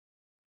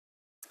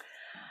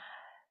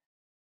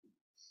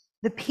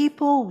The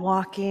people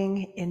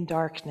walking in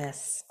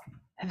darkness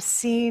have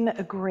seen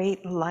a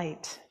great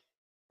light.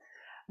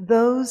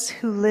 Those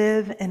who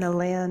live in a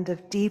land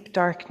of deep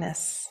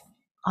darkness,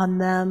 on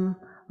them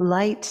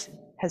light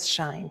has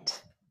shined.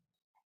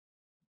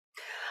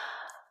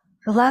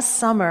 The last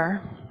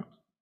summer,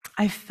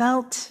 I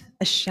felt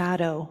a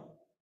shadow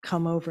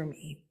come over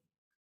me.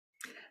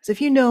 So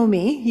if you know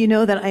me, you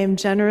know that I am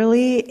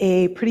generally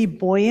a pretty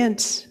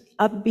buoyant,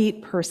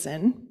 upbeat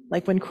person.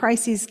 Like when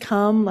crises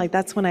come, like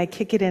that's when I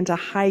kick it into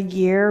high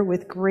gear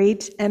with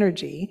great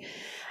energy.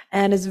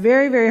 And it's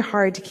very, very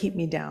hard to keep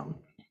me down.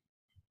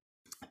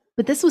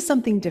 But this was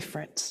something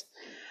different.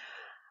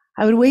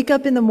 I would wake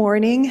up in the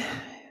morning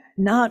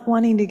not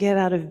wanting to get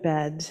out of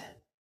bed,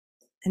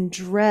 and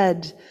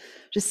dread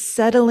just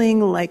settling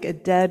like a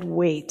dead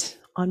weight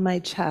on my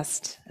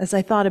chest as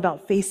I thought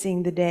about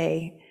facing the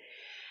day.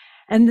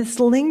 And this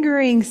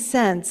lingering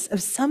sense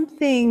of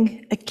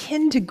something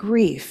akin to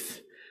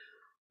grief,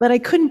 but I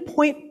couldn't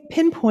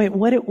pinpoint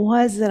what it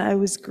was that I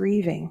was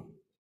grieving.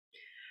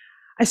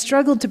 I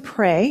struggled to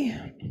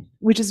pray,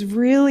 which is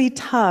really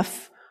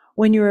tough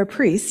when you're a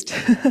priest.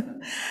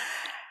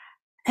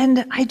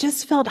 And I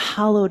just felt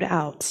hollowed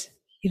out,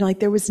 like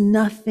there was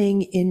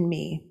nothing in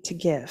me to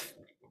give.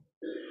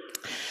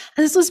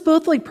 And this was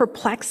both like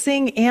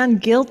perplexing and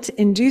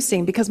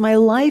guilt-inducing because my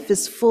life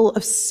is full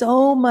of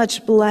so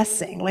much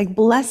blessing, like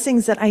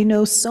blessings that I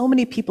know so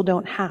many people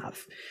don't have.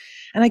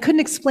 And I couldn't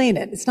explain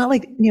it. It's not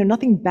like,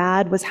 nothing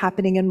bad was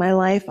happening in my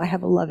life. I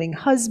have a loving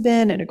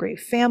husband and a great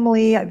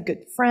family. I have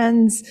good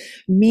friends,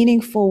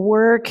 meaningful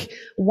work,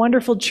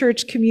 wonderful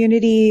church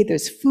community.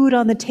 There's food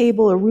on the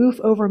table, a roof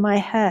over my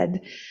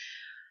head.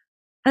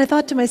 And I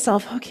thought to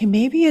myself, okay,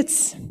 maybe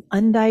it's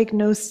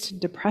undiagnosed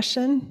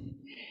depression.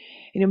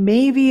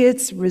 Maybe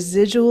it's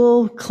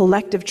residual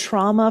collective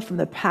trauma from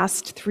the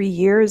past 3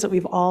 years that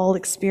we've all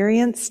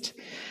experienced.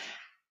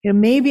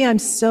 Maybe I'm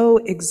so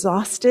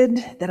exhausted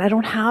that I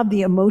don't have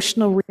the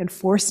emotional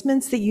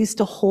reinforcements that used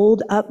to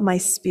hold up my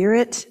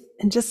spirit,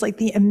 and just like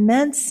the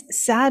immense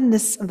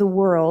sadness of the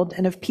world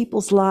and of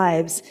people's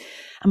lives,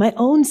 and my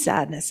own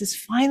sadness is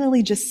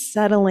finally just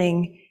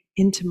settling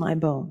into my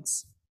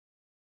bones.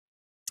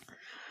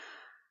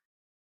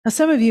 Now,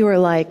 some of you are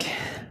like,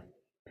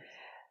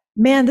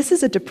 man, this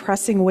is a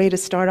depressing way to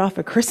start off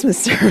a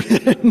Christmas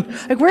sermon.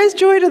 Like, where's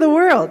joy to the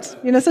world?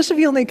 Especially if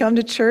you only come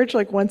to church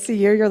like once a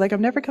year, you're like,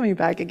 I'm never coming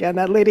back again.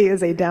 That lady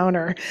is a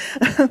downer.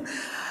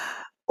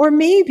 Or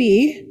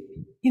maybe,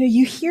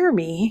 you hear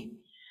me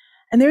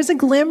and there's a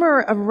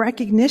glimmer of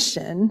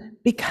recognition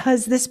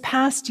because this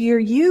past year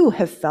you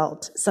have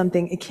felt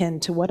something akin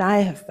to what I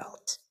have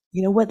felt.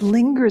 What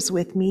lingers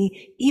with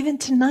me even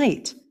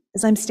tonight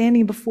as I'm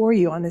standing before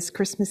you on this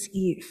Christmas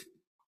Eve.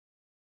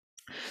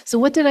 So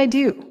what did I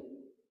do?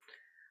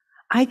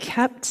 I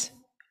kept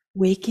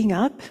waking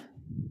up,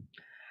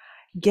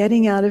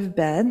 getting out of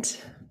bed,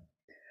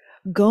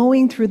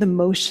 going through the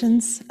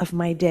motions of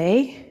my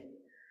day.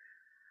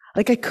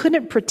 Like I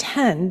couldn't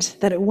pretend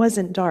that it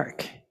wasn't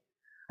dark.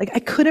 Like I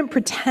couldn't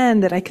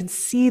pretend that I could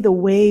see the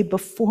way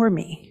before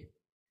me.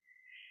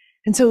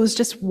 And so it was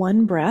just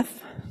one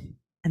breath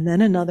and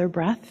then another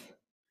breath,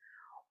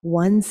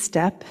 one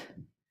step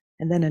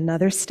and then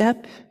another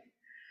step.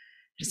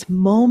 Just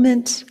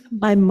moment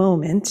by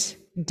moment,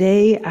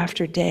 day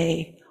after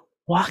day,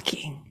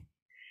 walking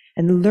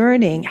and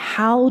learning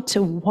how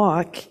to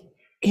walk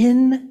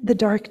in the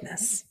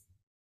darkness.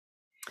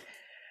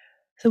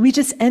 So we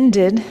just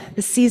ended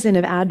the season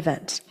of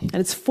Advent, and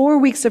it's 4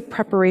 weeks of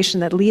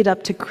preparation that lead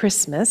up to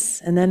Christmas.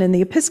 And then in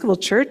the Episcopal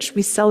Church,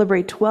 we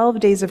celebrate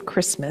 12 days of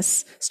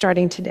Christmas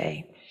starting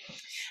today.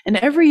 And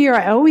every year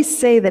I always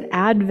say that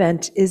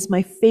Advent is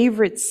my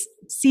favorite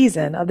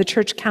season of the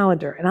church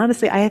calendar. And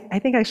honestly, I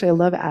think actually I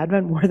love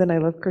Advent more than I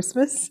love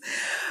Christmas.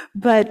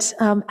 But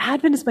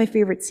Advent is my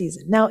favorite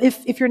season. Now,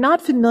 if you're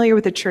not familiar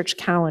with the church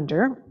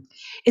calendar,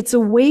 it's a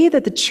way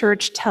that the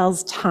church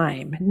tells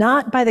time,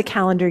 not by the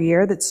calendar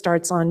year that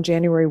starts on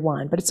January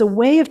 1, but it's a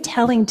way of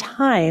telling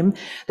time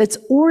that's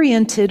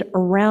oriented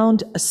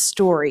around a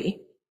story.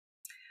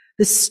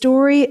 The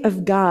story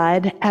of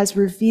God as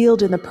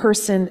revealed in the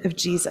person of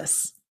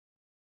Jesus.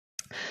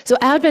 So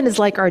Advent is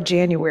like our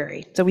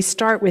January. So we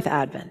start with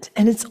Advent,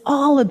 and it's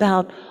all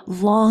about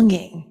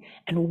longing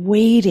and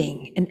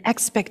waiting and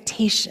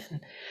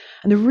expectation.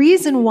 And the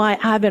reason why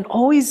Advent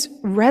always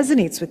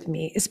resonates with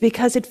me is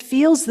because it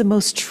feels the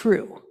most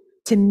true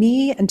to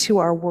me and to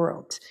our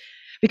world,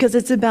 because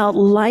it's about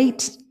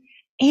light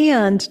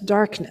and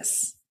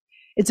darkness.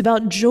 It's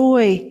about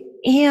joy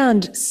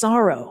and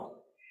sorrow.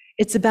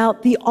 It's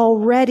about the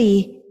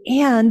already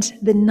and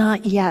the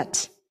not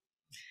yet.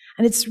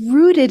 And it's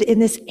rooted in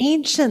this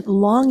ancient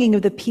longing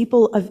of the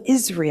people of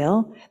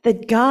Israel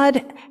that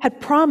God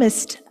had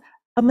promised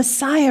a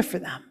Messiah for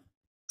them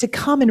to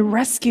come and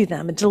rescue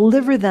them and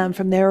deliver them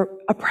from their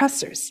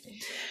oppressors.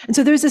 And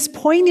so there's this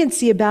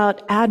poignancy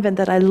about Advent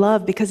that I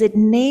love because it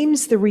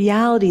names the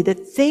reality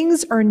that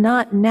things are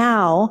not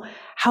now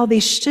how they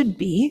should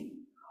be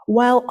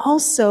while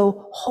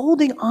also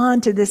holding on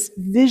to this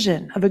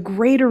vision of a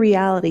greater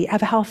reality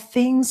of how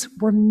things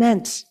were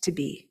meant to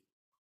be.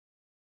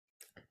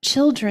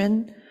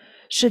 Children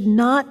should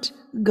not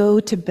go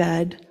to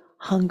bed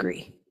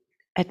hungry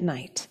at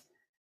night.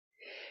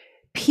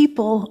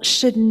 People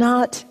should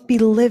not be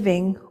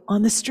living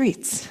on the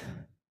streets.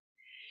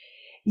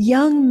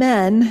 Young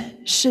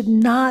men should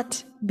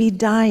not be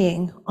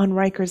dying on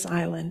Rikers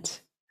Island.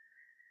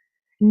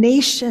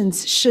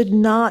 Nations should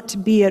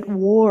not be at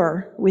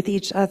war with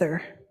each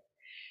other.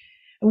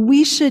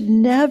 We should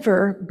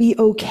never be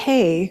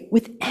okay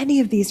with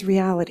any of these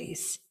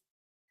realities.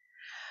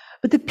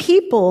 But the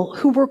people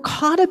who were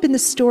caught up in the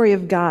story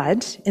of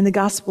God in the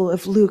Gospel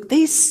of Luke,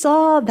 they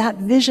saw that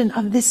vision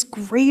of this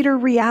greater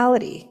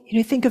reality.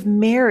 Think of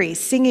Mary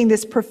singing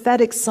this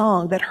prophetic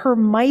song that her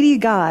mighty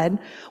God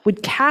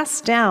would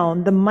cast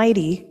down the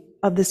mighty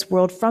of this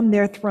world from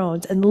their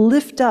thrones and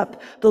lift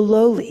up the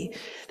lowly,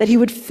 that he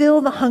would fill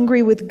the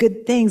hungry with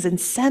good things and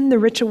send the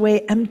rich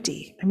away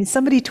empty.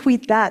 Somebody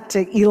tweet that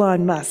to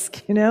Elon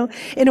Musk,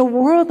 In a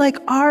world like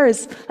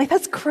ours,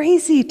 that's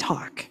crazy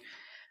talk.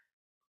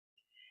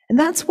 And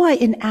that's why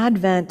in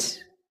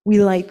Advent,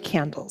 we light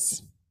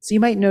candles. So you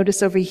might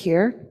notice over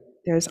here,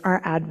 there's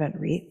our Advent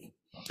wreath.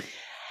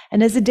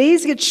 And as the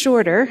days get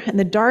shorter and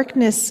the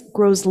darkness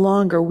grows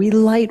longer, we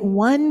light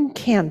one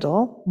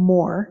candle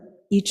more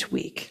each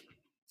week.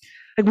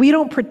 We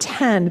don't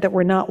pretend that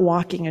we're not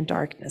walking in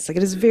darkness.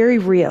 It is very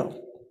real.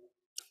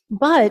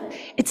 But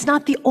it's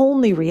not the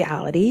only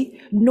reality,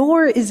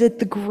 nor is it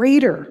the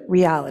greater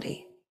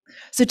reality.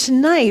 So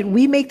tonight,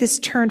 we make this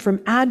turn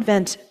from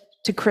Advent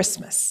to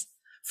Christmas,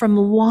 from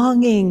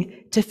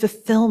longing to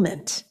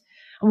fulfillment.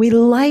 And we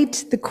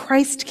light the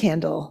Christ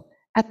candle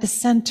at the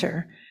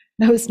center.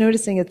 And I was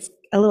noticing it's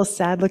a little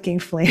sad-looking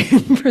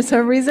flame for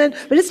some reason,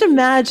 but just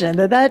imagine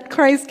that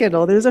Christ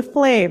candle, there's a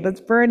flame that's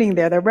burning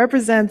there that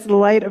represents the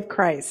light of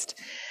Christ.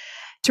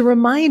 To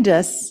remind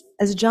us,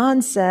 as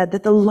John said,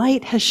 that the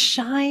light has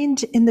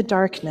shined in the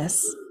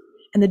darkness,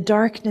 and the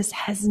darkness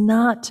has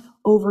not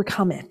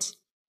overcome it.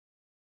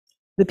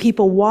 The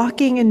people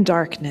walking in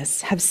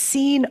darkness have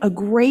seen a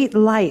great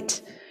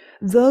light.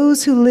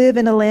 Those who live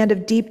in a land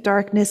of deep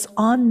darkness,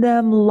 on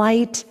them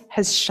light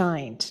has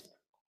shined.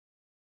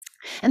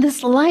 And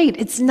this light,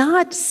 it's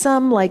not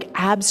some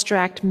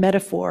abstract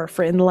metaphor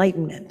for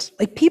enlightenment.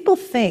 People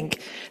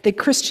think that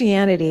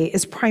Christianity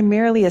is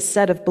primarily a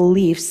set of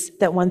beliefs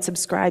that one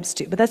subscribes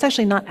to, but that's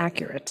actually not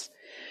accurate.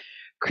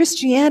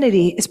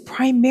 Christianity is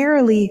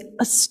primarily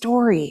a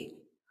story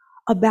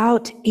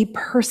about a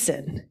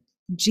person,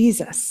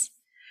 Jesus.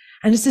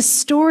 And it's a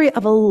story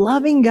of a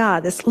loving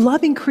God, this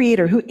loving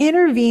creator who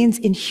intervenes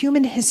in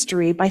human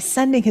history by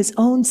sending his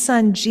own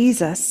son,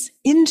 Jesus,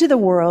 into the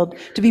world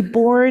to be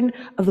born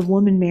of the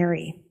woman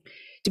Mary,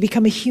 to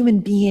become a human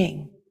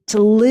being, to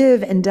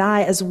live and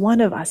die as one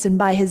of us. And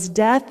by his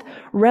death,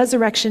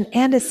 resurrection,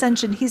 and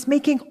ascension, he's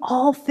making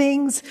all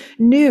things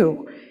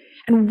new.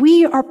 And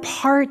we are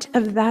part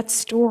of that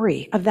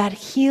story, of that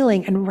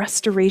healing and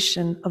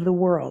restoration of the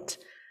world.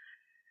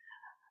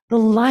 The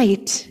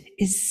light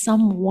is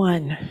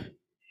someone.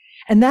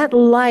 And that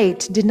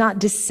light did not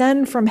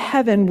descend from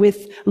heaven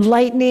with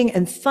lightning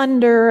and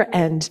thunder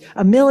and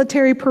a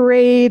military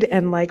parade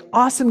and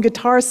awesome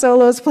guitar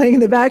solos playing in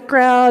the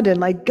background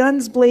and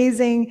guns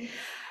blazing.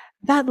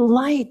 That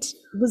light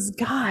was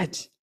God,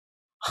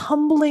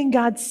 humbling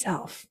God's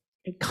self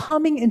and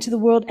coming into the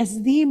world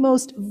as the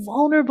most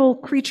vulnerable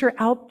creature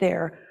out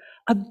there,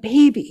 a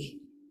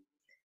baby.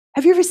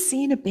 Have you ever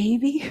seen a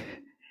baby?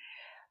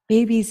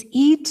 Babies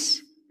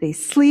eat, they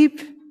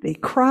sleep, they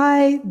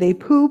cry, they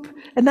poop,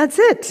 and that's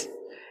it.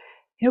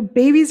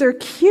 Babies are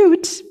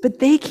cute, but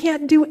they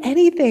can't do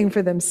anything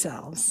for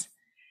themselves.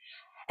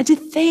 And to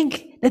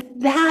think that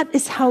that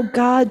is how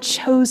God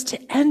chose to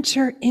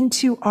enter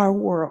into our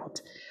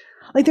world.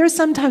 There are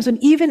some times when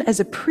even as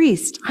a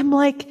priest, I'm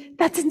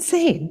that's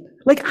insane.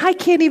 I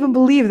can't even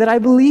believe that I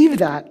believe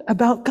that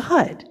about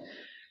God.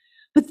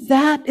 But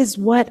that is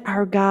what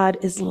our God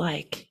is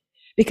like.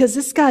 Because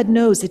this God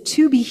knows that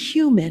to be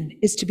human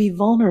is to be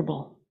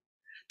vulnerable.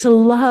 To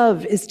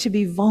love is to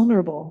be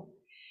vulnerable.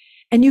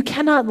 And you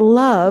cannot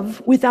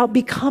love without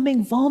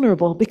becoming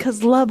vulnerable,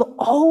 because love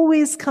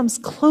always comes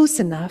close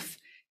enough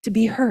to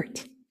be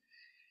hurt.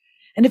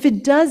 And if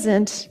it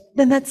doesn't,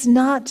 then that's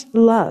not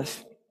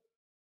love.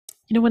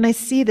 When I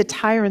see the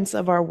tyrants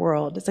of our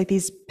world, it's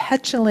these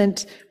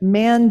petulant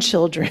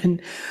man-children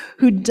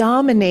who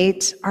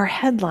dominate our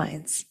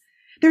headlines.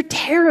 They're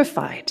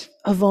terrified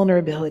of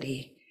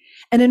vulnerability.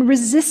 And in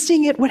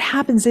resisting it, what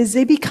happens is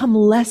they become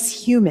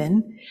less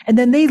human, and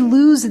then they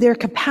lose their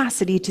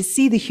capacity to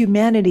see the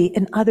humanity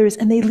in others,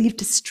 and they leave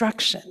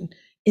destruction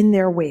in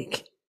their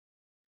wake.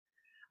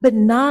 But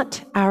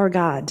not our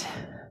God.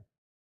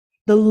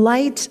 The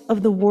light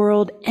of the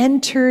world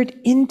entered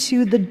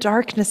into the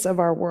darkness of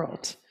our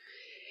world.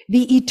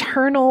 The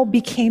eternal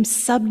became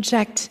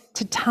subject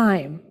to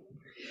time.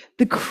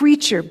 The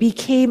creature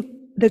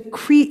became,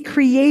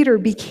 creator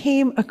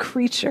became a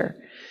creature.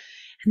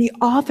 And the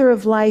author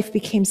of life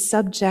became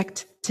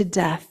subject to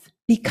death,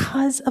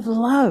 because of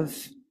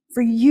love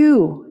for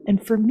you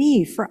and for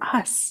me, for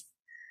us.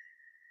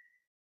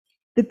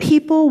 The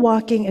people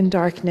walking in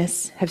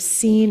darkness have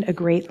seen a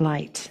great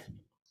light.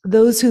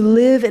 Those who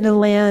live in a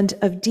land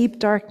of deep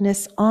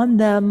darkness, on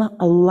them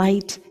a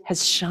light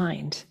has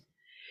shined.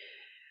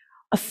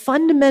 A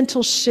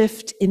fundamental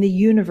shift in the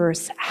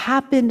universe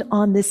happened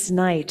on this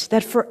night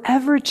that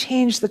forever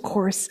changed the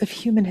course of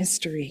human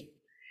history.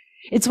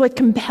 It's what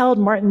compelled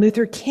Martin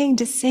Luther King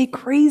to say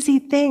crazy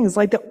things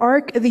like the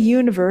arc of the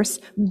universe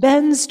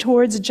bends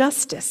towards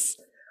justice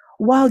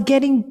while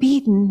getting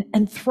beaten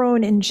and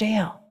thrown in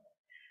jail.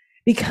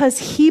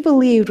 Because he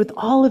believed with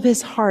all of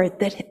his heart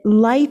that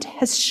light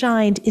has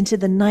shined into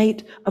the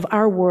night of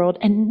our world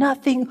and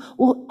nothing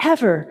will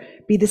ever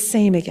be the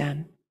same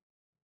again.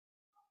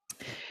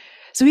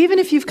 So even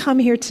if you've come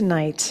here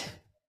tonight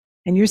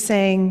and you're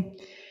saying,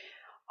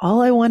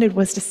 all I wanted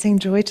was to sing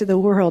Joy to the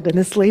World and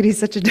this lady's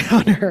such a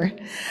downer,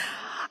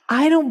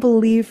 I don't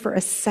believe for a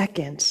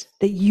second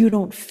that you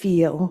don't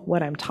feel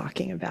what I'm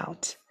talking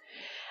about.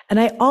 And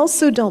I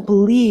also don't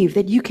believe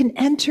that you can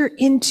enter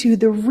into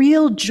the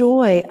real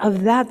joy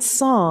of that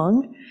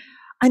song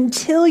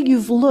until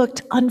you've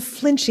looked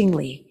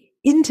unflinchingly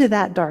into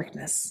that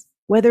darkness,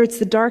 whether it's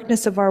the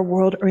darkness of our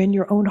world or in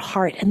your own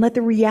heart, and let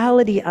the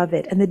reality of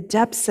it and the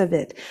depths of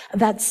it,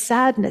 that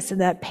sadness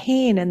and that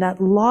pain and that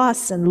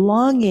loss and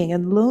longing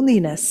and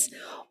loneliness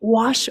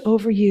wash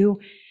over you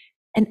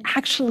and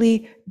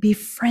actually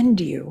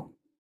befriend you.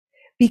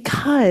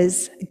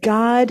 Because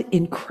God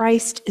in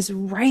Christ is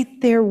right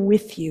there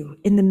with you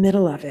in the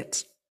middle of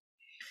it.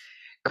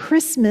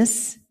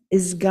 Christmas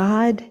is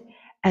God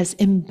as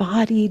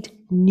embodied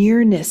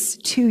nearness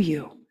to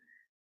you.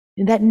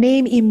 And that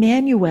name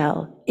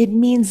Emmanuel, it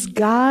means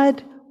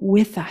God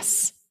with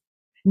us.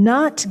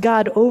 Not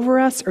God over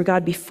us or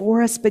God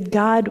before us, but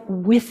God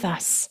with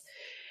us.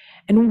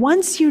 And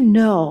once you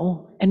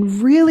know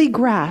and really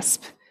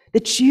grasp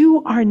that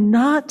you are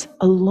not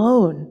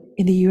alone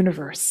in the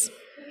universe,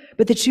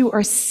 but that you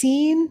are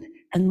seen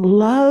and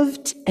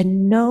loved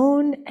and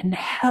known and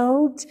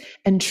held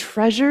and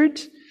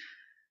treasured,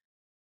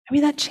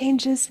 that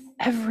changes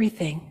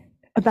everything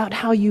about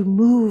how you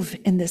move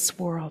in this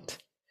world,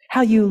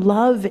 how you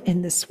love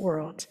in this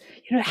world,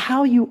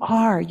 how you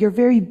are, your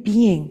very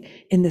being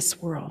in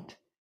this world.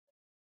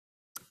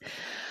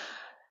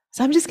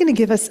 So I'm just going to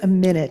give us a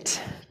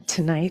minute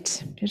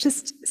tonight,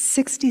 just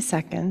 60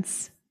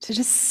 seconds, to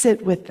just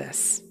sit with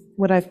this,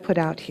 what I've put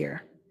out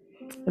here.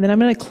 And then I'm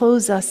going to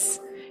close us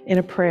in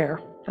a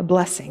prayer, a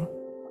blessing.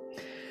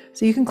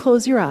 So you can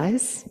close your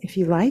eyes if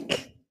you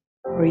like,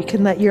 or you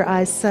can let your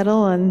eyes settle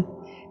on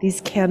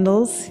these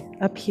candles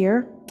up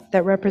here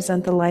that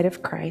represent the light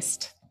of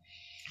Christ.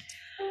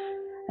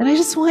 And I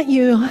just want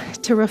you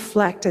to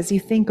reflect as you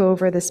think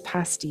over this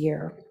past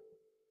year.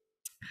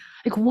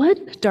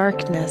 What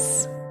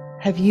darkness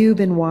have you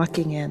been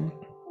walking in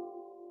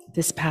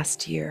this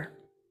past year?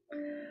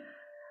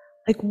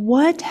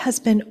 What has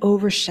been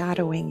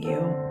overshadowing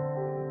you?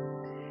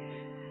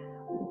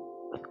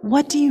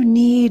 What do you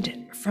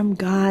need from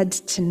God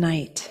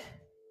tonight?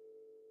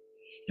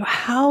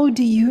 How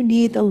do you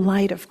need the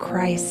light of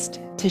Christ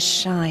to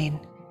shine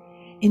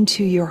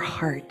into your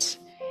heart,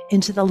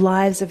 into the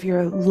lives of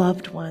your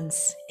loved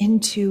ones,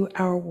 into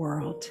our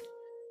world?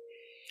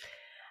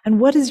 And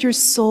what does your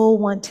soul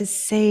want to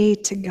say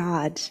to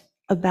God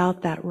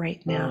about that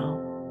right now?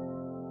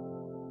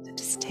 So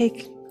just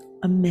take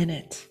a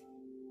minute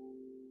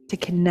to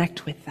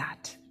connect with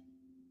that.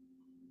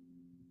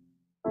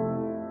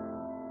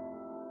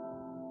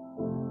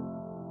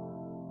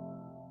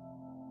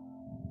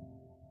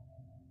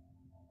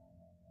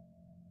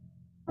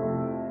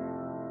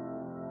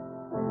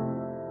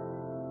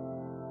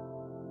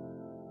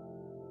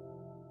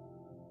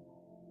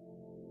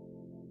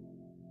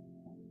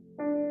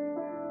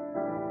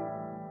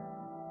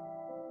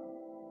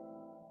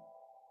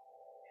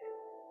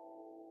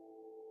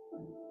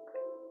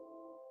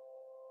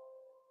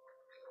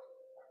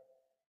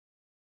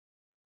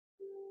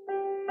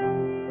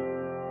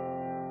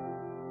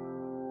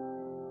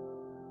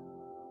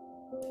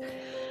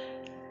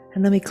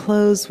 And let me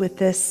close with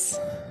this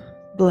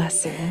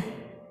blessing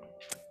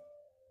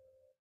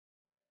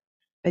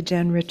by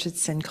Jan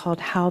Richardson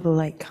called How the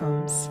Light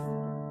Comes.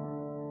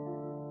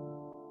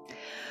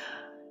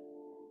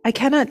 I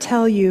cannot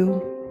tell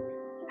you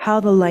how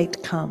the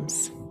light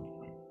comes.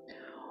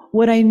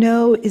 What I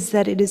know is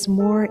that it is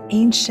more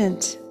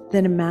ancient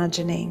than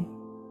imagining,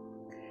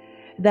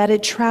 that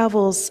it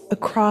travels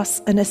across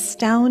an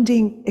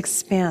astounding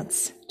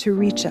expanse to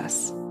reach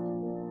us,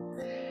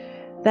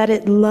 that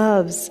it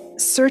loves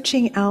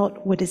searching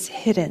out what is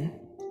hidden,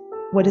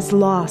 what is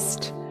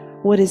lost,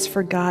 what is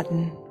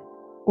forgotten,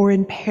 or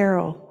in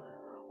peril,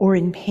 or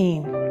in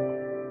pain.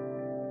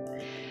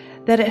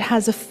 That it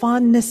has a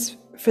fondness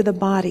for the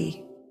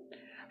body,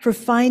 for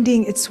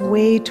finding its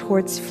way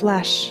towards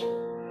flesh,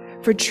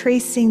 for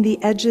tracing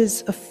the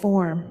edges of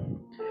form,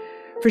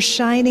 for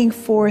shining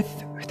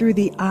forth through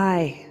the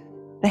eye,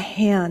 the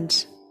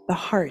hand, the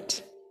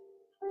heart.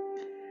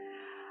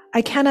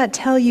 I cannot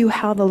tell you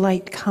how the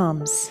light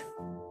comes,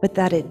 but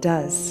that it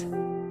does,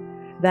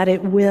 that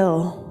it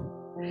will,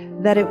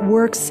 that it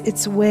works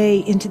its way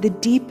into the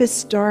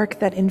deepest dark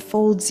that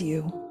enfolds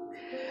you,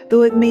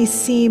 though it may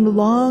seem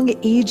long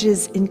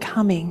ages in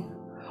coming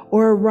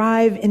or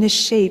arrive in a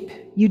shape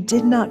you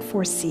did not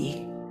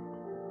foresee.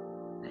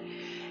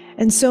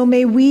 And so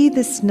may we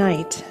this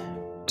night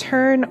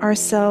turn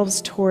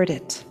ourselves toward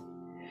it.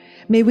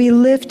 May we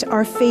lift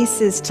our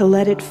faces to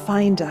let it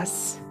find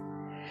us.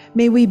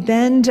 May we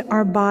bend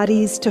our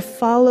bodies to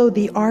follow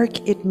the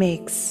arc it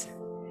makes.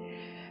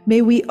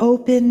 May we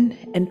open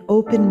and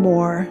open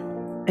more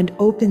and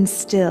open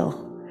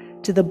still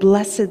to the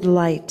blessed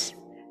light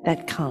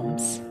that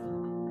comes.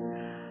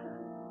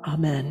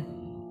 Amen.